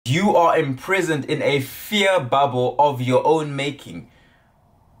You are imprisoned in a fear bubble of your own making.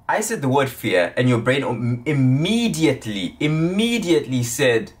 I said the word fear and your brain immediately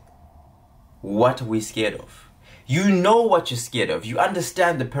said, what are we scared of? You know what you're scared of. You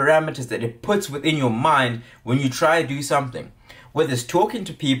understand the parameters that it puts within your mind when you try to do something. Whether it's talking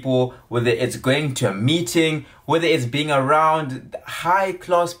to people, whether it's going to a meeting, whether it's being around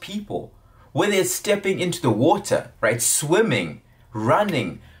high-class people, whether it's stepping into the water, right? Swimming,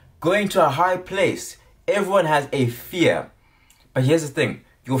 running, going to a high place. Everyone has a fear. But here's the thing.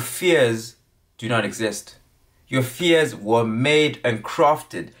 Your fears do not exist. Your fears were made and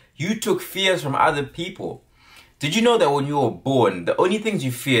crafted. You took fears from other people. Did you know that when you were born, the only things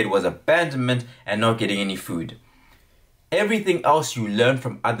you feared was abandonment and not getting any food? Everything else you learned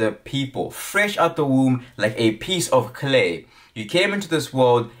from other people, fresh out the womb like a piece of clay. You came into this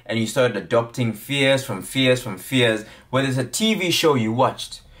world and you started adopting fears from fears from fears. Whether it's a TV show you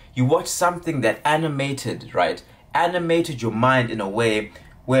watched something that animated, right? Animated your mind in a way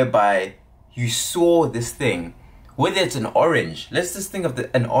whereby you saw this thing. Whether it's an orange, let's just think of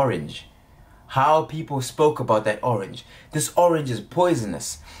an orange. How people spoke about that orange. This orange is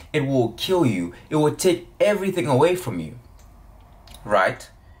poisonous. It will kill you. It will take everything away from you. Right?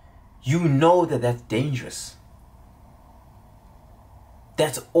 You know that that's dangerous.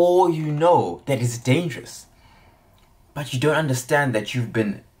 That's all you know, that is dangerous. But you don't understand that you've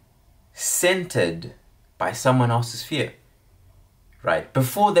been centered by someone else's fear. Right?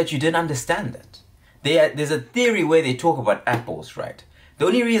 Before that, you didn't understand that. There's a theory where they talk about apples, right? The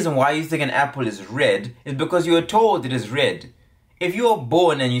only reason why you think an apple is red is because you were told it is red. If you were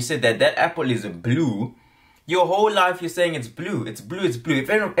born and you said that that apple is blue, your whole life you're saying it's blue, it's blue, it's blue. If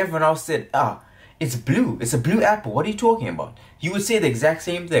everyone else said, it's blue, it's a blue apple, what are you talking about? You would say the exact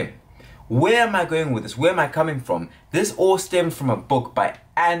same thing. Where am I going with this? Where am I coming from? This all stems from a book by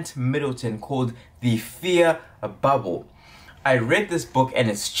Ant Middleton called The Fear Bubble. I read this book and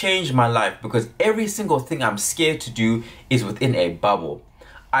it's changed my life because every single thing I'm scared to do is within a bubble.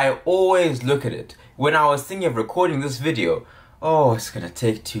 I always look at it. When I was thinking of recording this video, oh, it's gonna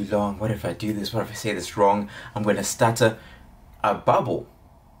take too long. What if I do this? What if I say this wrong? I'm gonna stutter. A bubble.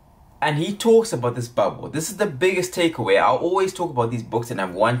 And he talks about this bubble. This is the biggest takeaway. I'll always talk about these books and I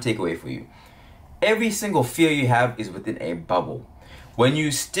have one takeaway for you. Every single fear you have is within a bubble. When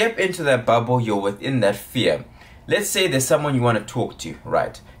you step into that bubble, you're within that fear. Let's say there's someone you want to talk to,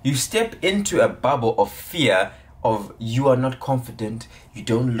 right? You step into a bubble of fear of you are not confident, you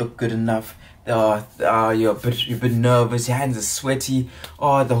don't look good enough, you're a bit nervous, your hands are sweaty,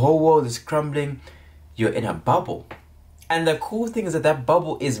 the whole world is crumbling. You're in a bubble. And the cool thing is that that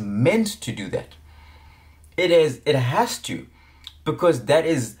bubble is meant to do that. It has to, because that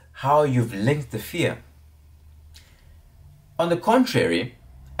is how you've linked the fear. On the contrary,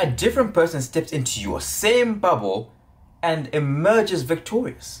 a different person steps into your same bubble and emerges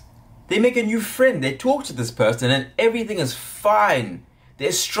victorious. They make a new friend, they talk to this person and everything is fine.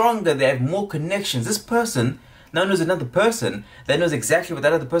 They're stronger, they have more connections. This person now knows another person that knows exactly what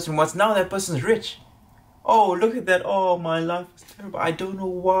that other person wants. Now that person's rich. Oh, look at that. Oh, my life is terrible. I don't know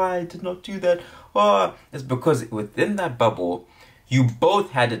why I did not do that. Oh, it's because within that bubble, you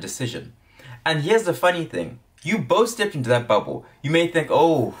both had a decision. And here's the funny thing. You both stepped into that bubble. You may think,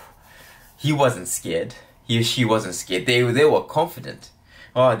 oh, he wasn't scared. He or she wasn't scared. They were confident.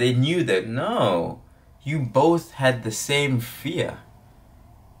 Oh, they knew that. No, you both had the same fear.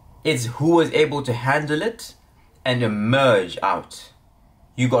 It's who was able to handle it and emerge out.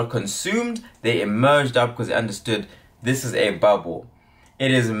 You got consumed, they emerged up because they understood this is a bubble.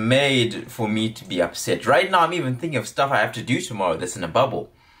 It is made for me to be upset. Right now, I'm even thinking of stuff I have to do tomorrow that's in a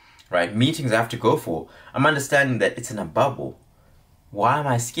bubble. Right? Meetings I have to go for. I'm understanding that it's in a bubble. Why am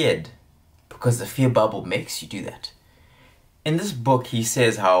I scared? Because the fear bubble makes you do that. In this book, he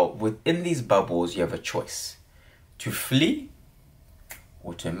says how within these bubbles, you have a choice. To flee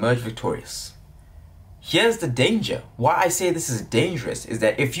or to emerge victorious. Here's the danger. Why I say this is dangerous is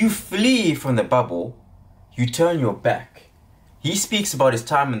that if you flee from the bubble, you turn your back. He speaks about his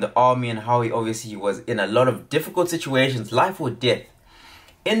time in the army and how he obviously was in a lot of difficult situations, life or death.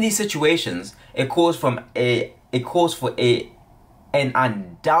 In these situations, it calls for an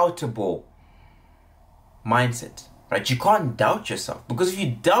undoubtable mindset. Right? You can't doubt yourself, because if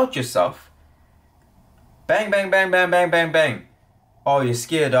you doubt yourself, bang, bang, bang, bang, bang, bang, bang. Oh, you're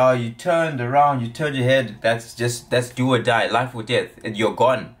scared. Oh, you turned around. You turned your head. That's do or die, life or death, and you're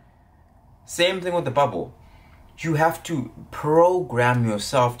gone. Same thing with the bubble. You have to program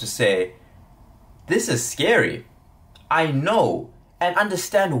yourself to say, this is scary. I know, and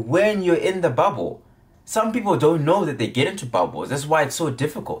understand when you're in the bubble. Some people don't know that they get into bubbles. That's why it's so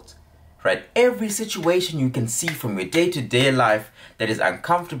difficult, right? Every situation you can see from your day-to-day life that is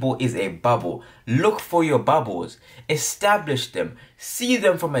uncomfortable is a bubble. Look for your bubbles. Establish them. See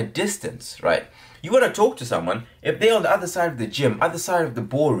them from a distance, right? You want to talk to someone, if they're on the other side of the gym, other side of the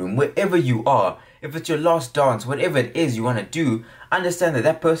ballroom, wherever you are, if it's your last dance, whatever it is you want to do, understand that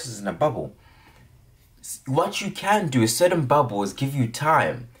that person is in a bubble. What you can do is certain bubbles give you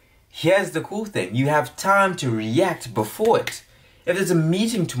time. Here's the cool thing. You have time to react before it. If there's a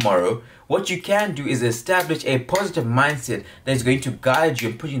meeting tomorrow, what you can do is establish a positive mindset that is going to guide you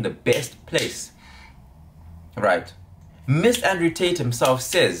and put you in the best place. Right? Miss Andrew Tate himself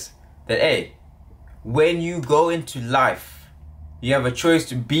says that, hey, when you go into life, you have a choice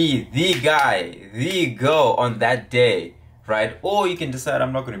to be the guy, the girl on that day, right? Or you can decide,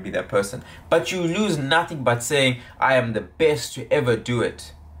 I'm not going to be that person. But you lose nothing but saying, I am the best to ever do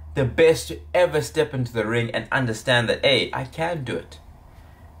it. The best to ever step into the ring and understand that, hey, I can do it.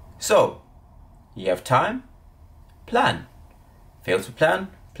 So, you have time, plan. Fail to plan,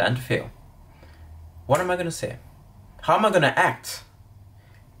 plan to fail. What am I going to say? How am I going to act?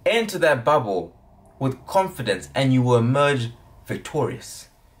 Enter that bubble with confidence and you will emerge victorious.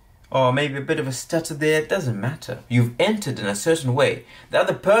 Or maybe a bit of a stutter there, it doesn't matter. You've entered in a certain way. The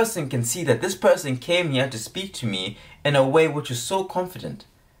other person can see that this person came here to speak to me in a way which is so confident.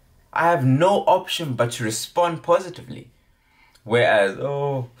 I have no option but to respond positively. Whereas,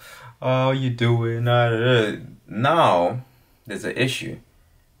 how you doing? Now, there's an issue.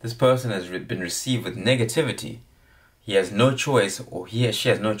 This person has been received with negativity. He has no choice, or he or she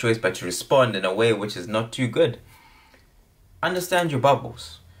has no choice but to respond in a way which is not too good. Understand your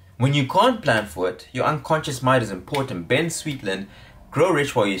bubbles. When you can't plan for it, your unconscious mind is important. Ben Sweetland, Grow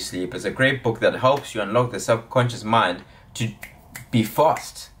Rich While You Sleep, is a great book that helps you unlock the subconscious mind to be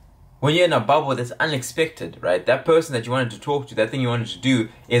fast. When you're in a bubble that's unexpected, right? That person that you wanted to talk to, that thing you wanted to do,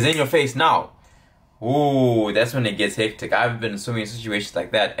 is in your face now. Ooh, that's when it gets hectic. I've been in so many situations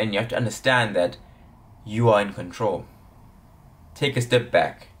like that, and you have to understand that you are in control. Take a step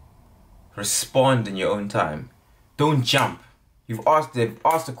back. Respond in your own time. Don't jump. They've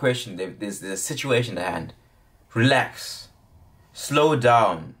asked a question. There's a situation at hand. Relax. Slow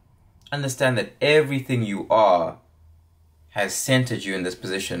down. Understand that everything you are has centered you in this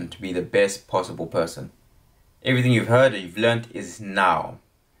position to be the best possible person. Everything you've heard or you've learned is now.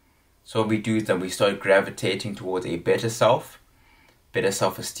 So what we do is that we start gravitating towards a better self, better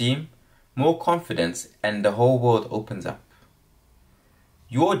self-esteem, more confidence, and the whole world opens up.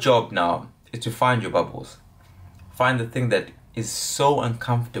 Your job now is to find your bubbles. Find the thing that is so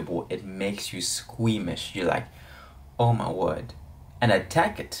uncomfortable it makes you squeamish. You're like, oh my word. And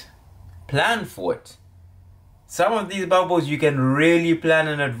attack it. Plan for it. Some of these bubbles you can really plan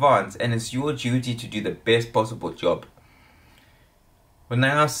in advance, and it's your duty to do the best possible job. With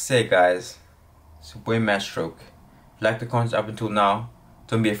nothing else to say, guys, it's your boy Matstroke. If you like the content up until now,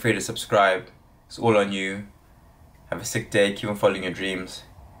 don't be afraid to subscribe. It's all on you. Have a sick day. Keep on following your dreams.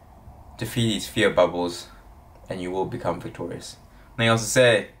 Defeat these fear bubbles, and you will become victorious. Nothing else to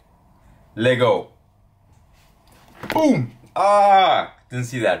say. Lego. Boom! Didn't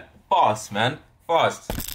see that. Fast, man. Fast.